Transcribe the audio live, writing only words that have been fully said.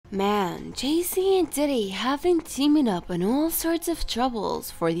Man, Jay-Z and Diddy have been teaming up on all sorts of troubles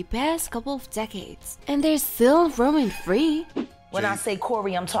for the past couple of decades, and they're still roaming free. When I say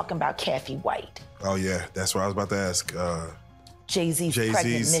Corey, I'm talking about Kathy White. Oh yeah, that's what I was about to ask. Jay-Z's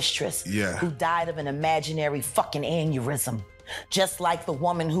pregnant mistress, who died of an imaginary fucking aneurysm. Just like the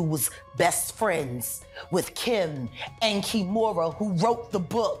woman who was best friends with Kim and Kimura, who wrote the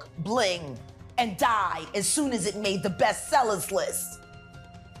book Bling and died as soon as it made the bestsellers list.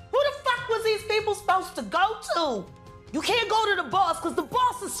 Who the fuck was these people supposed to go to? You can't go to the boss because the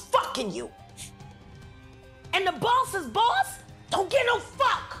boss is fucking you. And the boss's boss don't get no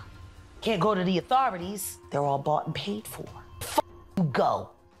fuck. Can't go to the authorities. They're all bought and paid for. Fuck you go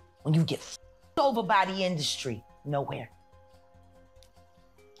when you get over by the industry. Nowhere.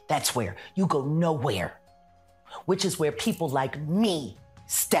 That's where you go nowhere, which is where people like me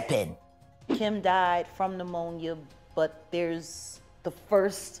step in. Kim died from pneumonia, but there's the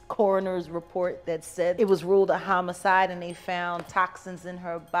first coroner's report that said it was ruled a homicide, and they found toxins in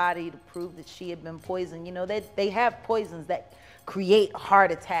her body to prove that she had been poisoned. You know, they have poisons that create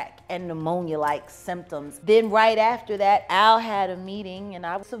heart attack and pneumonia-like symptoms. Then right after that, Al had a meeting, and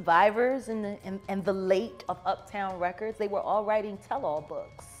our survivors and the late of Uptown Records, they were all writing tell-all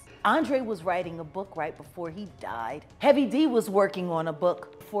books. Andre was writing a book right before he died. Heavy D was working on a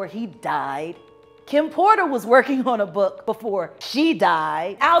book before he died. Kim Porter was working on a book before she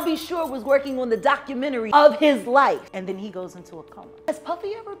died. Al B. Sure was working on the documentary of his life. And then he goes into a coma. Has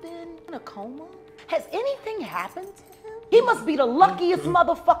Puffy ever been in a coma? Has anything happened to him? He must be the luckiest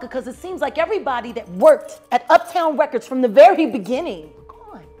motherfucker, because it seems like everybody that worked at Uptown Records from the very beginning,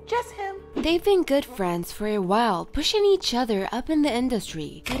 gone. Just him. They've been good friends for a while, pushing each other up in the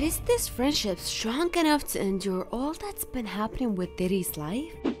industry. But is this friendship strong enough to endure all that's been happening with Diddy's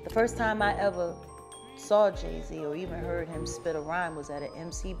life? The first time I ever saw Jay-Z or even heard him spit a rhyme was at an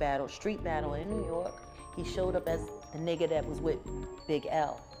MC battle, street battle in New York. He showed up as the nigga that was with Big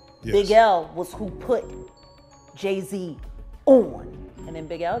L. Yes. Big L was who put Jay-Z on. And then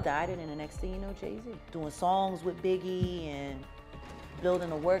Big L died, and then the next thing you know, Jay-Z doing songs with Biggie and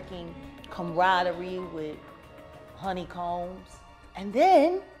building a working camaraderie with Honeycombs. And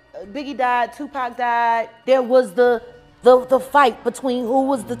then Biggie died, Tupac died. There was the fight between who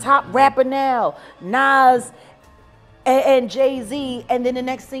was the top rapper now, Nas and Jay-Z. And then the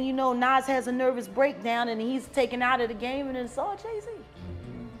next thing you know, Nas has a nervous breakdown and he's taken out of the game, and it's all Jay-Z.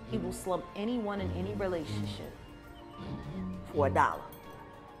 He will slump anyone in any relationship for $1.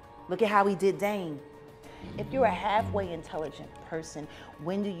 Look at how he did Dame. If you're a halfway intelligent person,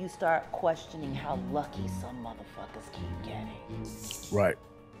 when do you start questioning how lucky some motherfuckers keep getting? Right.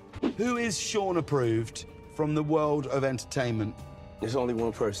 Who is Sean approved from the world of entertainment? There's only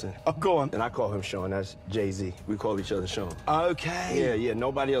one person. Oh, go on. And I call him Sean. That's Jay-Z. We call each other Sean. Okay. Yeah.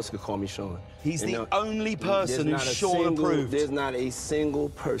 Nobody else could call me Sean. He's the only person who's Sean approved. There's not a single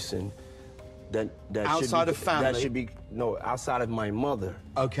person that outside of family. That should be outside of my mother.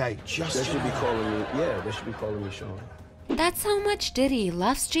 Okay, That should be calling me. Yeah, they should be calling me Sean. That's how much Diddy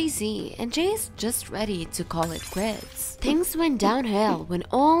loves Jay-Z, and Jay's just ready to call it quits. Things went downhill when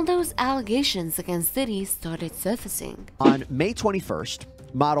all those allegations against Diddy started surfacing. On May 21st,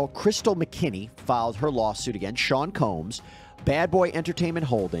 model Crystal McKinney filed her lawsuit against Sean Combs, Bad Boy Entertainment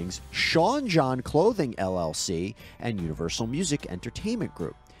Holdings, Sean John Clothing LLC, and Universal Music Entertainment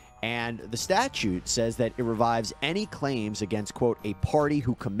Group. And the statute says that it revives any claims against, quote, a party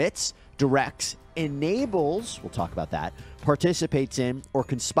who commits, directs, enables, we'll talk about that, participates in, or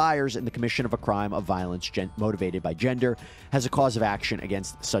conspires in the commission of a crime of violence motivated by gender, has a cause of action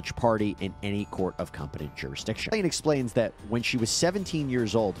against such party in any court of competent jurisdiction. It explains that when she was 17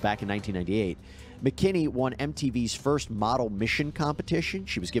 years old back in 1998, McKinney won MTV's first model mission competition.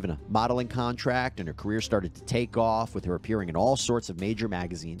 She was given a modeling contract, and her career started to take off with her appearing in all sorts of major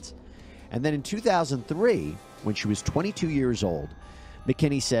magazines. And then in 2003, when she was 22 years old,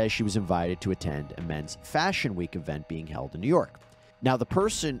 McKinney says she was invited to attend a men's fashion week event being held in New York. Now, the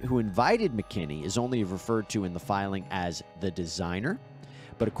person who invited McKinney is only referred to in the filing as the designer.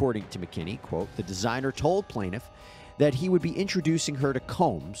 But according to McKinney, quote, the designer told plaintiff that he would be introducing her to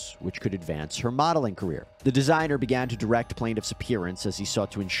Combs, which could advance her modeling career. The designer began to direct plaintiff's appearance as he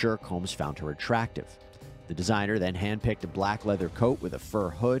sought to ensure Combs found her attractive. The designer then handpicked a black leather coat with a fur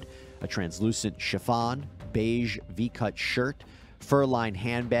hood, a translucent chiffon, beige V-cut shirt, fur-lined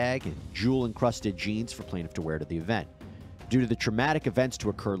handbag, and jewel-encrusted jeans for plaintiff to wear to the event. Due to the traumatic events to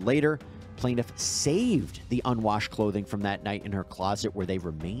occur later, plaintiff saved the unwashed clothing from that night in her closet, where they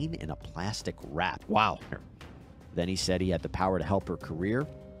remain in a plastic wrap. Wow. Then he said he had the power to help her career,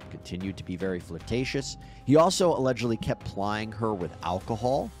 continued to be very flirtatious. He also allegedly kept plying her with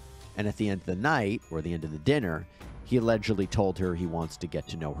alcohol And at the end of the night, or the end of the dinner, he allegedly told her he wants to get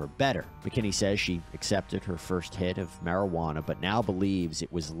to know her better. McKinney says she accepted her first hit of marijuana, but now believes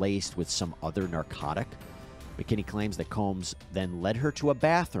it was laced with some other narcotic. McKinney claims that Combs then led her to a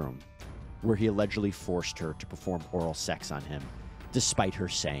bathroom where he allegedly forced her to perform oral sex on him, despite her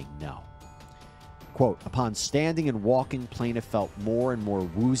saying no. Quote, upon standing and walking, plaintiff felt more and more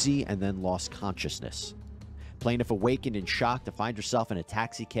woozy and then lost consciousness. Plaintiff awakened in shock to find herself in a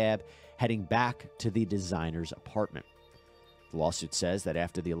taxi cab heading back to the designer's apartment. The lawsuit says that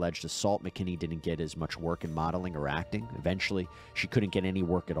after the alleged assault, McKinney didn't get as much work in modeling or acting. Eventually, she couldn't get any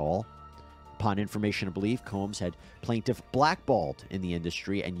work at all. Upon information and belief, Combs had plaintiff blackballed in the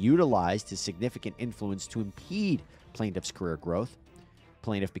industry and utilized his significant influence to impede plaintiff's career growth.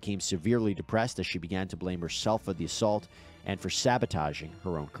 Plaintiff became severely depressed as she began to blame herself for the assault and for sabotaging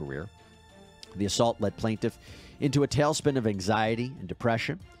her own career. The assault led plaintiff into a tailspin of anxiety and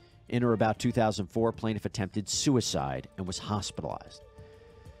depression. In or about 2004, plaintiff attempted suicide and was hospitalized.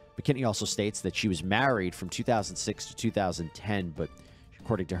 McKinney also states that she was married from 2006 to 2010, but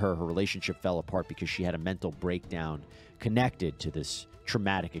according to her, her relationship fell apart because she had a mental breakdown connected to this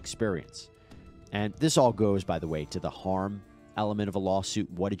traumatic experience. And this all goes, by the way, to the harm element of a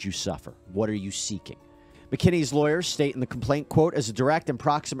lawsuit. What did you suffer? What are you seeking? McKinney's lawyers state in the complaint, quote, as a direct and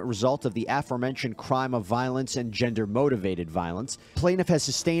proximate result of the aforementioned crime of violence and gender-motivated violence, plaintiff has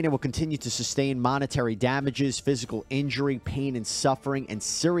sustained and will continue to sustain monetary damages, physical injury, pain and suffering, and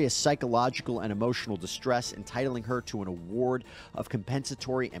serious psychological and emotional distress, entitling her to an award of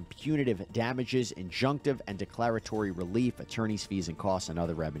compensatory and punitive damages, injunctive and declaratory relief, attorney's fees and costs, and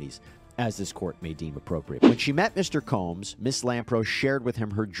other remedies as this court may deem appropriate. When she met Mr. Combs, Miss Lampros shared with him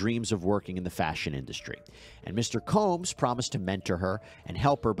her dreams of working in the fashion industry. And Mr. Combs promised to mentor her and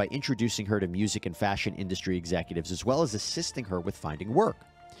help her by introducing her to music and fashion industry executives, as well as assisting her with finding work.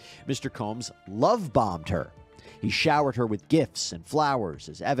 Mr. Combs love-bombed her. He showered her with gifts and flowers,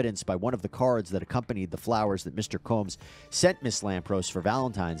 as evidenced by one of the cards that accompanied the flowers that Mr. Combs sent Miss Lampros for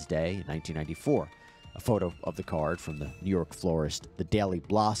Valentine's Day in 1994. A photo of the card from the New York florist, The Daily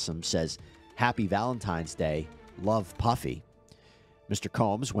Blossom, says, Happy Valentine's Day, love Puffy. Mr.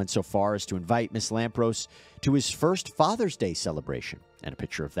 Combs went so far as to invite Miss Lampros to his first Father's Day celebration, and a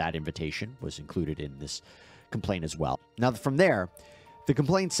picture of that invitation was included in this complaint as well. Now, from there, the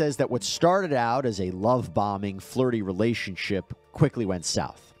complaint says that what started out as a love-bombing, flirty relationship quickly went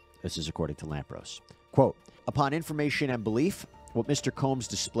south. This is according to Lampros. Quote, upon information and belief, what Mr. Combs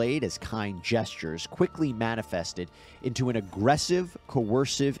displayed as kind gestures quickly manifested into an aggressive,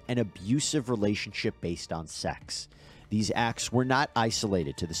 coercive, and abusive relationship based on sex. These acts were not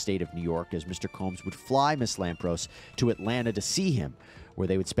isolated to the state of New York, as Mr. Combs would fly Miss Lampros to Atlanta to see him, where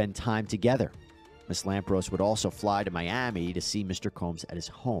they would spend time together. Miss Lampros would also fly to Miami to see Mr. Combs at his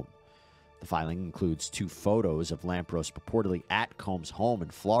home. The filing includes 2 photos of Lampros purportedly at Combs' home in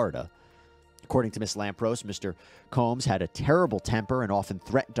Florida. According to Miss Lampros, Mr. Combs had a terrible temper and often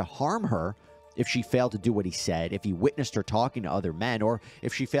threatened to harm her if she failed to do what he said, if he witnessed her talking to other men, or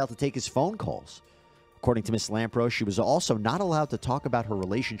if she failed to take his phone calls. According to Miss Lampros, she was also not allowed to talk about her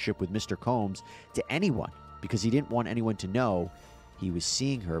relationship with Mr. Combs to anyone because he didn't want anyone to know he was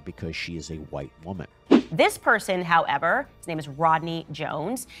seeing her because she is a white woman. This person, however, his name is Rodney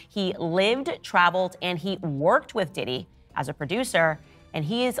Jones. He lived, traveled, and he worked with Diddy as a producer. And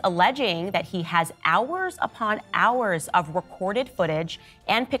he is alleging that he has hours upon hours of recorded footage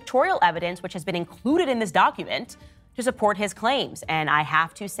and pictorial evidence, which has been included in this document, to support his claims. And I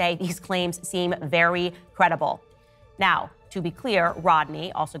have to say, these claims seem very credible. Now, to be clear,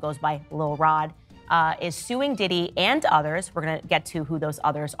 Rodney, also goes by Lil Rod, is suing Diddy and others, we're going to get to who those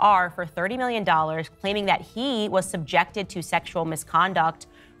others are, for $30 million, claiming that he was subjected to sexual misconduct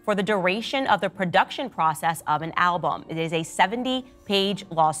for the duration of the production process of an album. It is a 70-page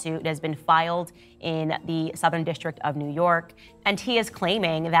lawsuit that has been filed in the Southern District of New York. And he is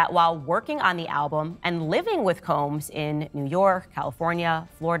claiming that while working on the album and living with Combs in New York, California,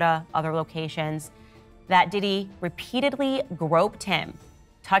 Florida, other locations, that Diddy repeatedly groped him,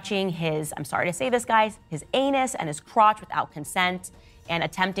 touching his, I'm sorry to say this, guys, his anus and his crotch without consent, and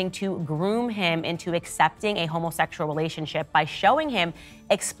attempting to groom him into accepting a homosexual relationship by showing him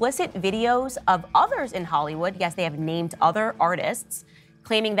explicit videos of others in Hollywood. Yes, they have named other artists,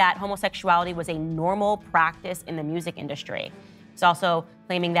 claiming that homosexuality was a normal practice in the music industry. He's also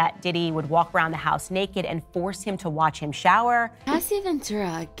claiming that Diddy would walk around the house naked and force him to watch him shower. Cassie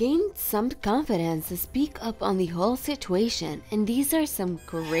Ventura gained some confidence to speak up on the whole situation, and these are some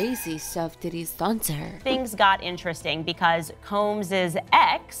crazy stuff Diddy's done to her. Things got interesting because Combs'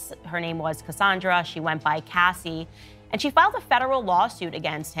 ex, her name was Cassandra, she went by Cassie, And she filed a federal lawsuit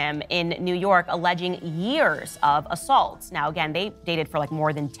against him in New York alleging years of assaults. Now, again, they dated for like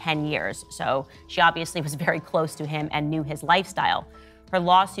more than 10 years, so she obviously was very close to him and knew his lifestyle. Her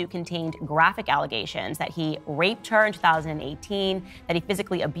lawsuit contained graphic allegations that he raped her in 2018, that he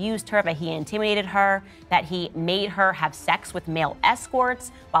physically abused her, that he intimidated her, that he made her have sex with male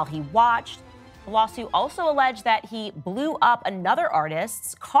escorts while he watched. The lawsuit also alleged that he blew up another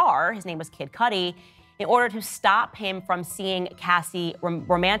artist's car, his name was Kid Cudi, in order to stop him from seeing Cassie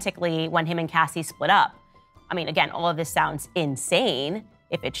romantically when him and Cassie split up. I mean, again, all of this sounds insane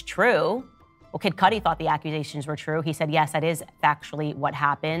if it's true. Well, Kid Cudi thought the accusations were true. He said, yes, that is factually what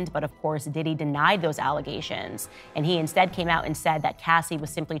happened. But of course, Diddy denied those allegations. And he instead came out and said that Cassie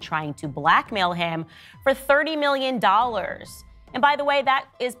was simply trying to blackmail him for $30 million. And by the way, that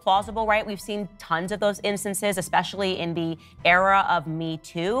is plausible, right? We've seen tons of those instances, especially in the era of Me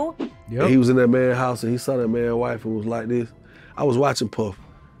Too. Yep. He was in that man's house and he saw that man's wife and was like this. I was watching Puff.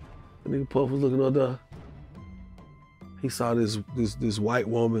 The nigga Puff was looking up there. He saw this white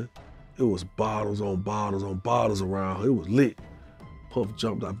woman. It was bottles on bottles on bottles around her. It was lit. Puff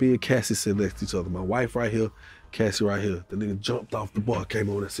jumped out. Me and Cassie sitting next to each other. My wife right here, Cassie right here. The nigga jumped off the bar, came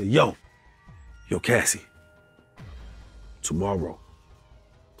over and said, yo, Cassie, tomorrow,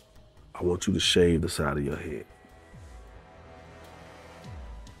 I want you to shave the side of your head.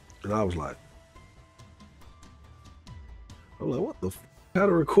 And I was like, what the kind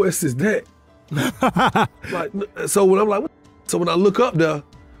of request is that? So when I look up there,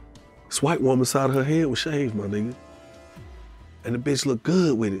 this white woman's side of her head was shaved, my nigga. And the bitch looked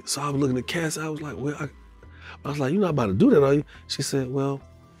good with it. So I was looking at Cassie, I was like, well, I was like, you're not about to do that, are you? She said, well,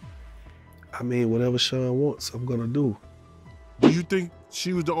 I mean, whatever Sean wants, I'm gonna do. Do you think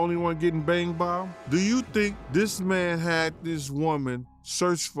she was the only one getting banged by him? Do you think this man had this woman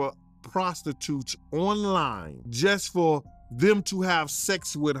search for prostitutes online just for them to have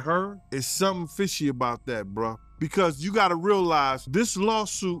sex with her? Is something fishy about that, bruh. Because you gotta realize this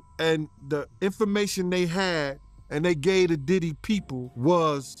lawsuit and the information they had and they gave the Diddy people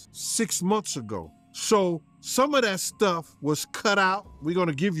was 6 months ago. So some of that stuff was cut out. We're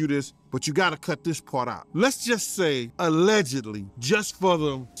gonna give you this, but you gotta cut this part out. Let's just say, allegedly, just for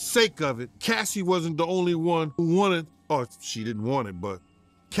the sake of it, Cassie wasn't the only one who wanted, or she didn't want it, but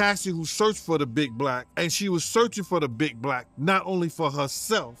Cassie who searched for the big black, and she was searching for the big black, not only for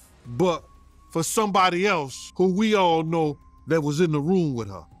herself, but for somebody else who we all know that was in the room with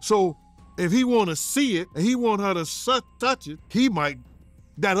her. So if he want to see it and he want her to touch it, he might,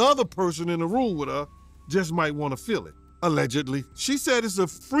 that other person in the room with her just might want to feel it, allegedly. She said it's a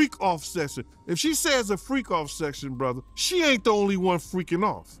freak-off section. If she says a freak-off section, brother, she ain't the only one freaking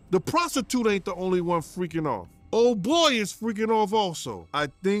off. The prostitute ain't the only one freaking off. Old boy is freaking off also. I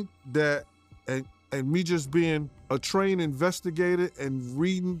think that, and me just being a trained investigator and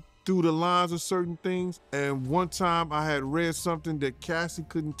reading through the lines of certain things. And one time I had read something that Cassie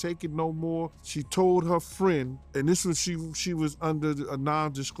couldn't take it no more. She told her friend, and this was she was under a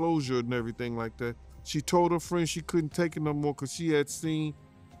non-disclosure and everything like that. She told her friend she couldn't take it no more because she had seen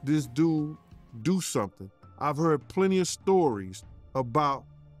this dude do something. I've heard plenty of stories about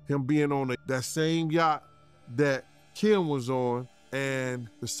him being on that same yacht that Kim was on, and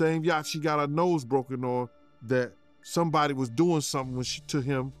the same yacht she got her nose broken on, that somebody was doing something to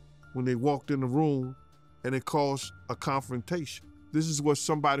him when they walked in the room, and it caused a confrontation. This is what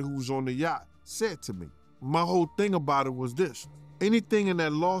somebody who was on the yacht said to me. My whole thing about it was this. Anything in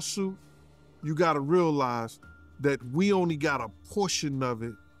that lawsuit, you gotta realize that we only got a portion of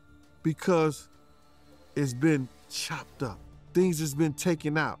it because it's been chopped up. Things has been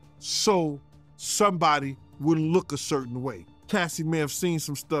taken out. So somebody wouldn't look a certain way. Cassie may have seen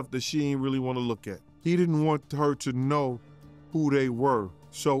some stuff that she ain't really want to look at. He didn't want her to know who they were.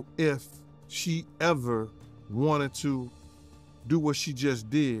 So if she ever wanted to do what she just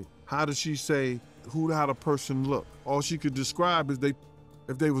did, how does she say how the person look? All she could describe is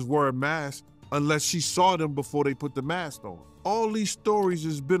if they was wearing masks, unless she saw them before they put the mask on. All these stories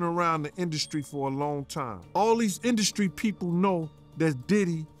has been around the industry for a long time. All these industry people know that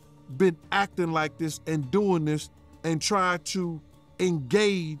Diddy been acting like this and doing this and trying to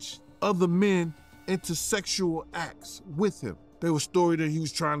engage other men into sexual acts with him. There was a story that he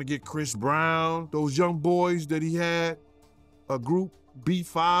was trying to get Chris Brown, those young boys that he had, a group,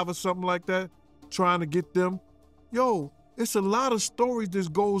 B5 or something like that, trying to get them. Yo, it's a lot of stories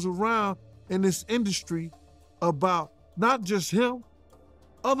that goes around in this industry about not just him,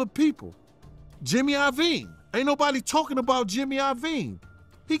 other people. Jimmy Iovine. Ain't nobody talking about Jimmy Iovine.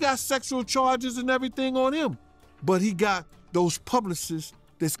 He got sexual charges and everything on him, but he got those publicists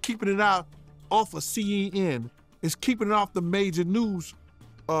that's keeping it out off of CNN is keeping it off the major news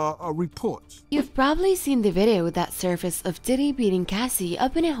reports. You've probably seen the video that surfaced of Diddy beating Cassie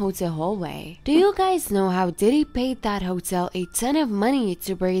up in a hotel hallway. Do you guys know how Diddy paid that hotel a ton of money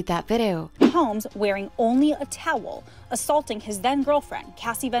to bury that video? Holmes wearing only a towel, assaulting his then-girlfriend,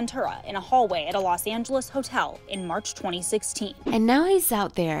 Cassie Ventura, in a hallway at a Los Angeles hotel in March 2016. And now he's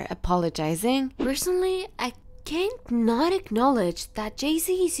out there apologizing. Personally, I can't not acknowledge that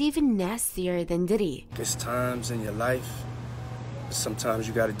Jay-Z is even nastier than Diddy. There's times in your life, sometimes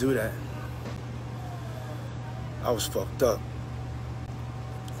you gotta do that. I was fucked up.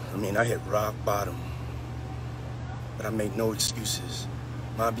 I mean, I hit rock bottom, but I made no excuses.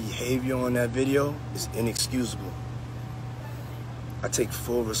 My behavior on that video is inexcusable. I take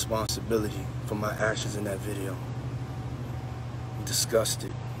full responsibility for my actions in that video. I'm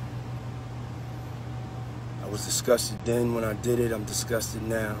disgusted. I was disgusted then when I did it, I'm disgusted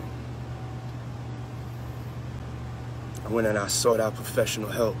now. I went and I sought out professional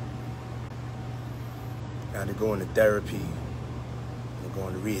help. I had to go into therapy, and go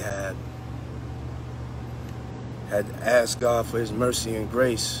into rehab. I had to ask God for his mercy and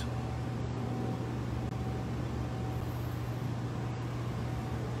grace.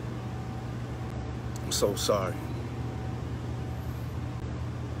 I'm so sorry.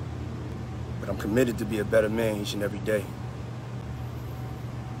 But I'm committed to be a better man each and every day.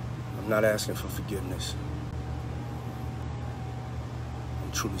 I'm not asking for forgiveness.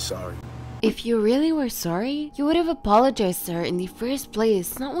 I'm truly sorry. If you really were sorry, you would have apologized to her in the first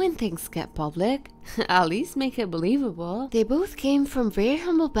place, not when things get public. At least make it believable. They both came from very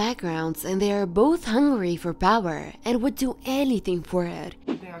humble backgrounds and they are both hungry for power and would do anything for it.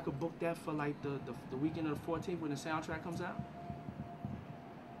 You think I could book that for like the weekend of the 14th when the soundtrack comes out?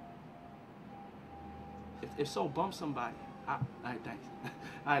 If so, bump somebody. All right, thanks.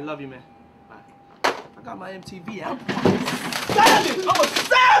 All right, love you, man. Bye. I got my MTV out. Savage! I'm a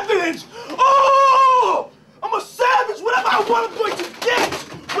savage! Oh! I'm a savage! Whatever I want, I'm going to get!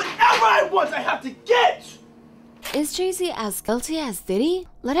 Whatever I want, I have to get! Is Jay-Z as guilty as Diddy?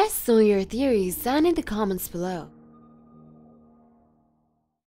 Let us know your theories down in the comments below.